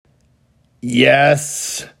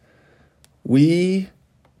Yes, we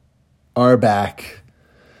are back.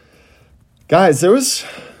 Guys, there was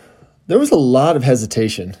a lot of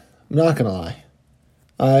hesitation. I'm not going to lie.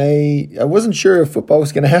 I wasn't sure if football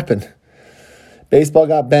was going to happen. Baseball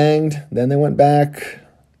got banged, then they went back.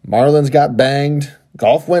 Marlins got banged.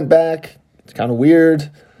 Golf went back. It's kind of weird.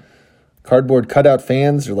 Cardboard cutout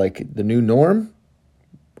fans are like the new norm,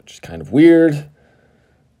 which is kind of weird.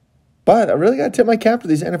 But I really got to tip my cap to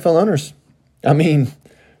these NFL owners. I mean,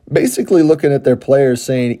 basically looking at their players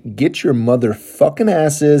saying, get your motherfucking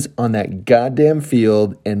asses on that goddamn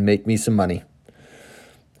field and make me some money.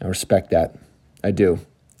 I respect that. I do.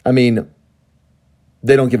 I mean,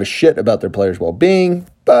 they don't give a shit about their players' well-being,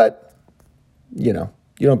 but, you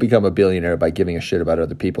don't become a billionaire by giving a shit about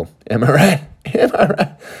other people. Am I right? Am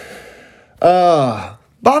I right?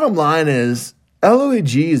 Bottom line is,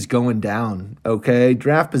 LOEG is going down, okay?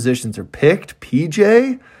 Draft positions are picked.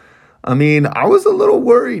 PJ, I mean, I was a little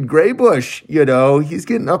worried. Graybush, he's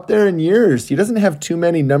getting up there in years. He doesn't have too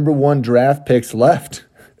many number one draft picks left.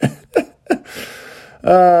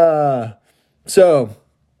 So,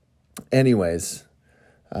 anyways,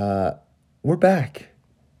 we're back.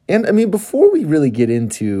 And, I mean, before we really get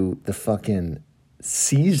into the fucking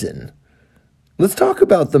season, let's talk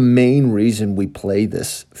about the main reason we play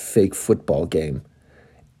this fake football game,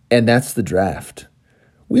 and that's the draft.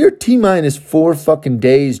 We are T-minus 4 fucking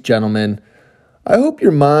days, gentlemen. I hope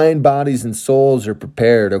your mind, bodies, and souls are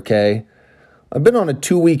prepared, okay? I've been on a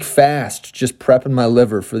 2-week fast just prepping my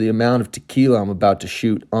liver for the amount of tequila I'm about to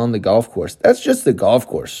shoot on the golf course. That's just the golf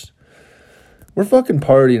course. We're fucking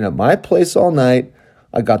partying at my place all night.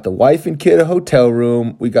 I got the wife and kid a hotel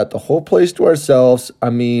room. We got the whole place to ourselves. I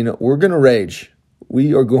mean, we're going to rage.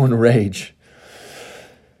 We are going to rage.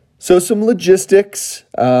 So some logistics.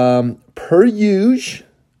 Per usual,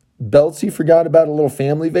 Beltsy forgot about a little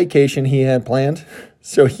family vacation he had planned.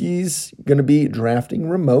 So he's going to be drafting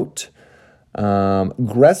remote.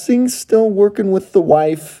 Gressing's still working with the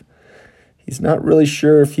wife. He's not really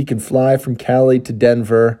sure if he can fly from Cali to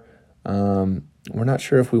Denver. We're not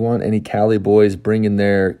sure if we want any Cali boys bringing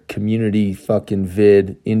their community fucking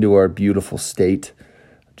vid into our beautiful state.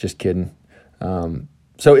 Just kidding.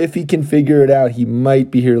 So if he can figure it out, he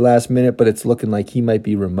might be here last minute, but it's looking like he might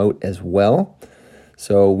be remote as well.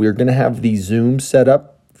 So we're going to have the Zoom set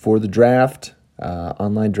up for the draft,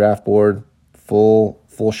 online draft board, full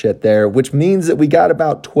shit there, which means that we got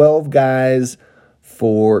about 12 guys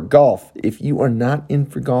for golf. If you are not in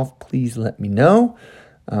for golf, please let me know.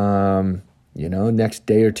 Next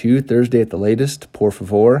day or two, Thursday at the latest, por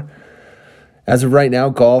favor. As of right now,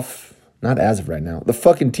 golf, not as of right now, the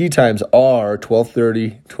fucking tee times are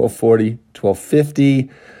 12:30, 12:40, 12:50.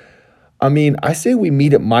 I mean, I say we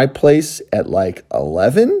meet at my place at like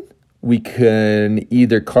 11. We can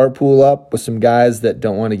either carpool up with some guys that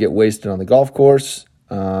don't want to get wasted on the golf course,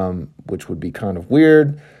 which would be kind of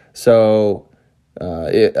weird. So,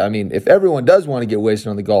 if everyone does want to get wasted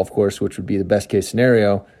on the golf course, which would be the best case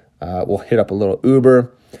scenario, we'll hit up a little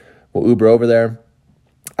Uber. We'll Uber over there.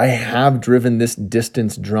 I have driven this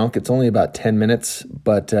distance drunk. It's only about 10 minutes,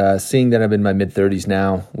 but seeing that I'm in my mid-30s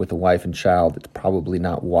now with a wife and child, it's probably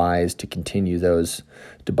not wise to continue those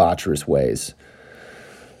debaucherous ways.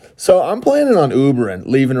 So I'm planning on Ubering,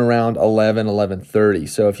 leaving around 11:30.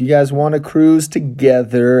 So if you guys want to cruise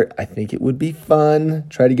together, I think it would be fun.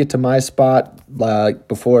 Try to get to my spot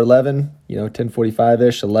before 11,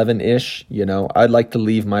 10:45-ish, 11-ish. I'd like to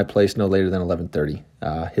leave my place no later than 11:30.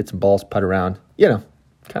 Hit some balls, putt around,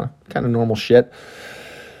 kind of normal shit.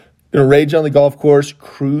 Gonna rage on the golf course,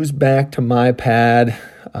 cruise back to my pad.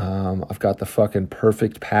 I've got the fucking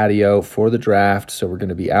perfect patio for the draft, so we're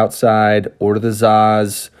gonna be outside, order the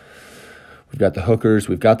Zaz. We've got the hookers,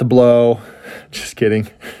 we've got the blow. Just kidding.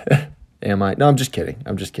 Am I? No, I'm just kidding.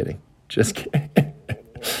 Just kidding.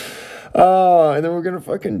 And then we're gonna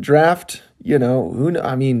fucking draft.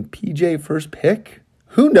 PJ first pick.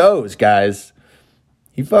 Who knows, guys?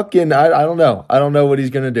 He fucking, I don't know. I don't know what he's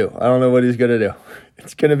going to do.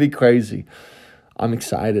 It's going to be crazy. I'm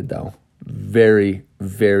excited, though. Very,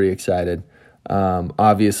 very excited.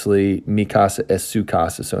 Obviously, mi casa es su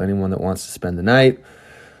casa. So anyone that wants to spend the night,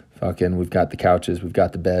 we've got the couches, we've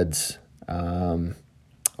got the beds.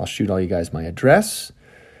 I'll shoot all you guys my address.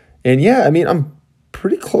 And yeah, I'm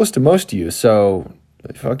pretty close to most of you. So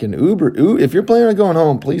fucking Uber. If you're planning on going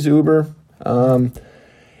home, please Uber.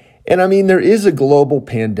 And there is a global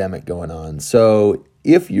pandemic going on. So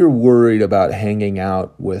if you're worried about hanging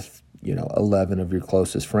out with, 11 of your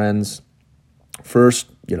closest friends, first,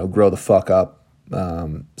 grow the fuck up.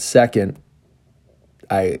 Second,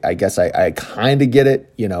 I guess I kind of get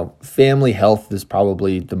it. Family health is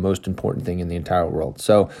probably the most important thing in the entire world.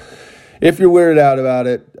 So if you're weirded out about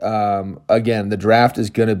it, again, the draft is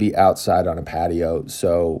going to be outside on a patio.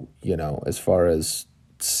 So, as far as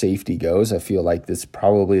safety goes, I feel like this is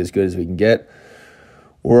probably as good as we can get.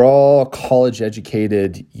 We're all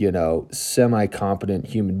college-educated, semi-competent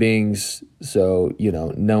human beings. So,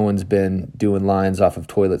 no one's been doing lines off of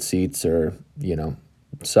toilet seats or,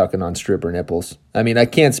 sucking on stripper nipples. I mean, I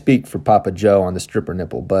can't speak for Papa Joe on the stripper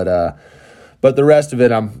nipple, but the rest of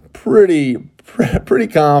it, I'm pretty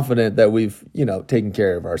confident that we've, taken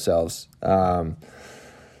care of ourselves.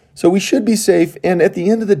 So we should be safe. And at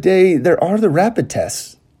the end of the day, there are the rapid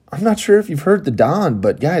tests. I'm not sure if you've heard the Don,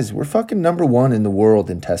 but guys, we're fucking number one in the world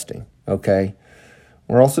in testing, okay?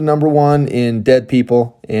 We're also number one in dead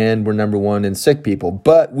people, and we're number one in sick people,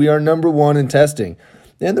 but we are number one in testing.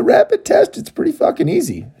 And the rapid test, it's pretty fucking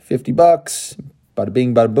easy. $50, bada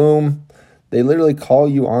bing, bada boom. They literally call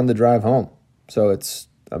you on the drive home. So it's,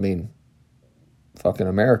 fucking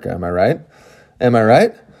America, am I right? Am I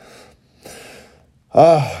right?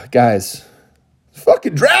 Oh, guys,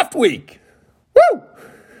 fucking draft week. Woo!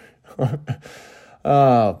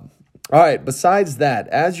 All right, besides that,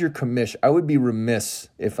 as your commish, I would be remiss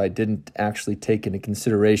if I didn't actually take into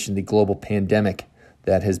consideration the global pandemic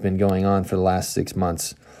that has been going on for the last 6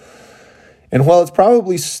 months. And while it's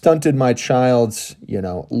probably stunted my child's,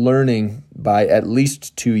 learning by at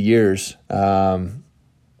least 2 years,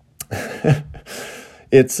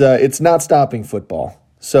 it's not stopping football.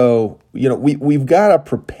 So, we've got to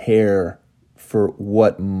prepare for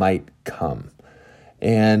what might come.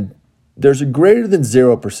 And there's a greater than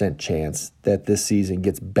 0% chance that this season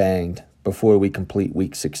gets banged before we complete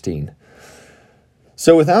week 16.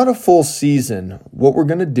 So without a full season, what we're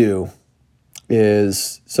going to do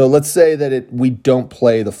is, so let's say that we don't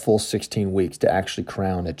play the full 16 weeks to actually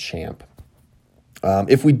crown a champ.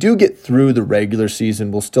 If we do get through the regular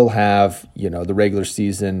season, we'll still have, the regular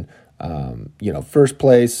season, first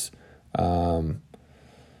place, and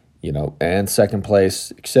second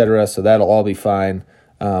place, etc. So that'll all be fine.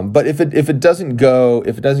 But if it doesn't go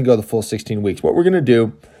the full 16 weeks, what we're going to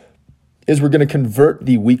do is we're going to convert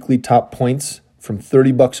the weekly top points from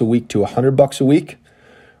 $30 a week to $100 a week.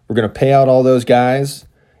 We're going to pay out all those guys,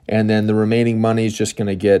 and then the remaining money is just going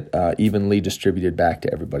to get evenly distributed back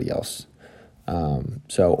to everybody else.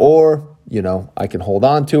 Or I can hold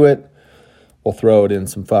on to it. We'll throw it in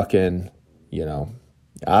some fucking, I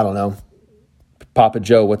don't know, Papa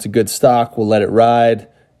Joe. What's a good stock? We'll let it ride.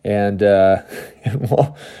 And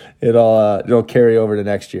it'll carry over to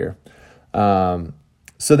next year.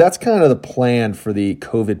 So that's kind of the plan for the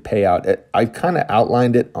COVID payout. I kind of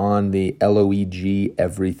outlined it on the LOEG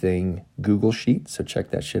Everything Google sheet, so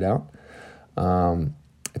check that shit out.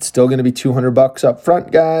 It's still going to be $200 up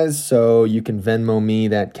front, guys, so you can Venmo me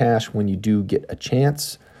that cash when you do get a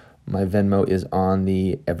chance. My Venmo is on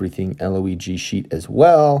the Everything LOEG sheet as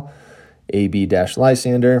well,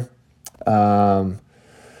 AB-Lysander.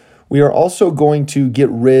 We are also going to get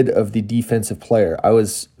rid of the defensive player. I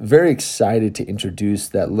was very excited to introduce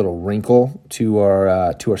that little wrinkle to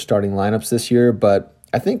our starting lineups this year, but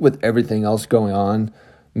I think with everything else going on,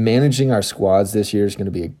 managing our squads this year is going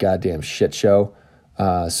to be a goddamn shit show.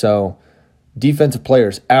 So defensive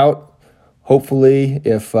players out. Hopefully,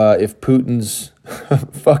 if Putin's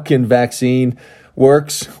fucking vaccine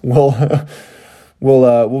works,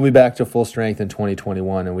 We'll be back to full strength in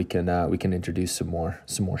 2021, and we can introduce some more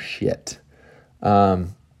shit.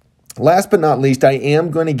 Last but not least, I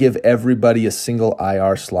am going to give everybody a single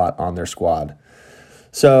IR slot on their squad.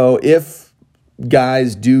 So if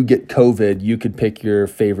guys do get COVID, you could pick your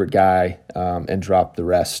favorite guy and drop the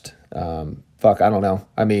rest. I don't know.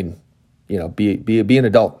 I mean, be an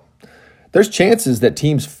adult. There's chances that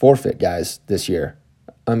teams forfeit guys this year.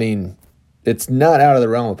 I mean, it's not out of the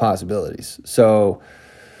realm of possibilities. So,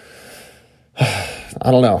 I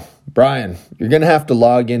don't know. Brian, you're going to have to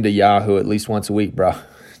log into Yahoo at least once a week, bro.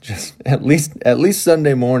 Just at least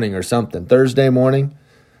Sunday morning or something. Thursday morning.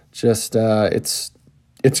 Just, it's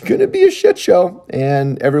going to be a shit show,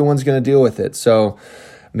 and everyone's going to deal with it. So,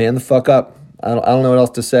 man the fuck up. I don't know what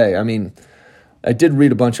else to say. I mean, I did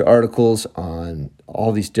read a bunch of articles on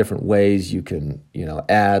all these different ways you can,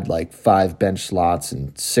 add like 5 bench slots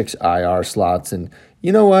and 6 IR slots. And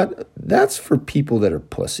you know what? That's for people that are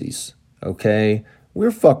pussies, okay?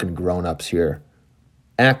 We're fucking grown-ups here.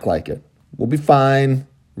 Act like it. We'll be fine.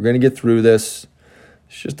 We're going to get through this.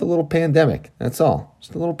 It's just a little pandemic. That's all.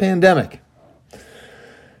 Just a little pandemic.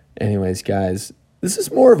 Anyways, guys, this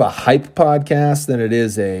is more of a hype podcast than it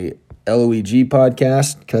is a LOEG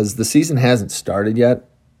podcast because the season hasn't started yet.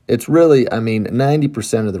 it's really,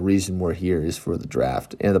 90% of the reason we're here is for the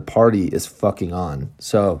draft, and the party is fucking on.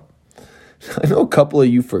 So I know a couple of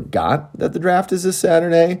you forgot that the draft is this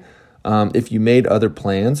Saturday. If you made other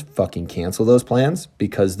plans, fucking cancel those plans,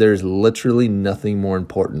 because there's literally nothing more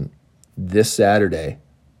important this Saturday,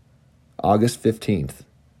 August 15th,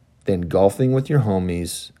 than golfing with your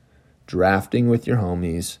homies, drafting with your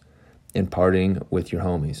homies, and partying with your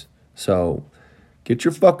homies. So get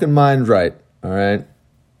your fucking mind right, all right?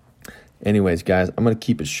 Anyways, guys, I'm going to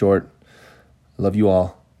keep it short. Love you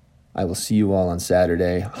all. I will see you all on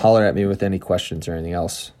Saturday. Holler at me with any questions or anything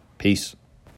else. Peace.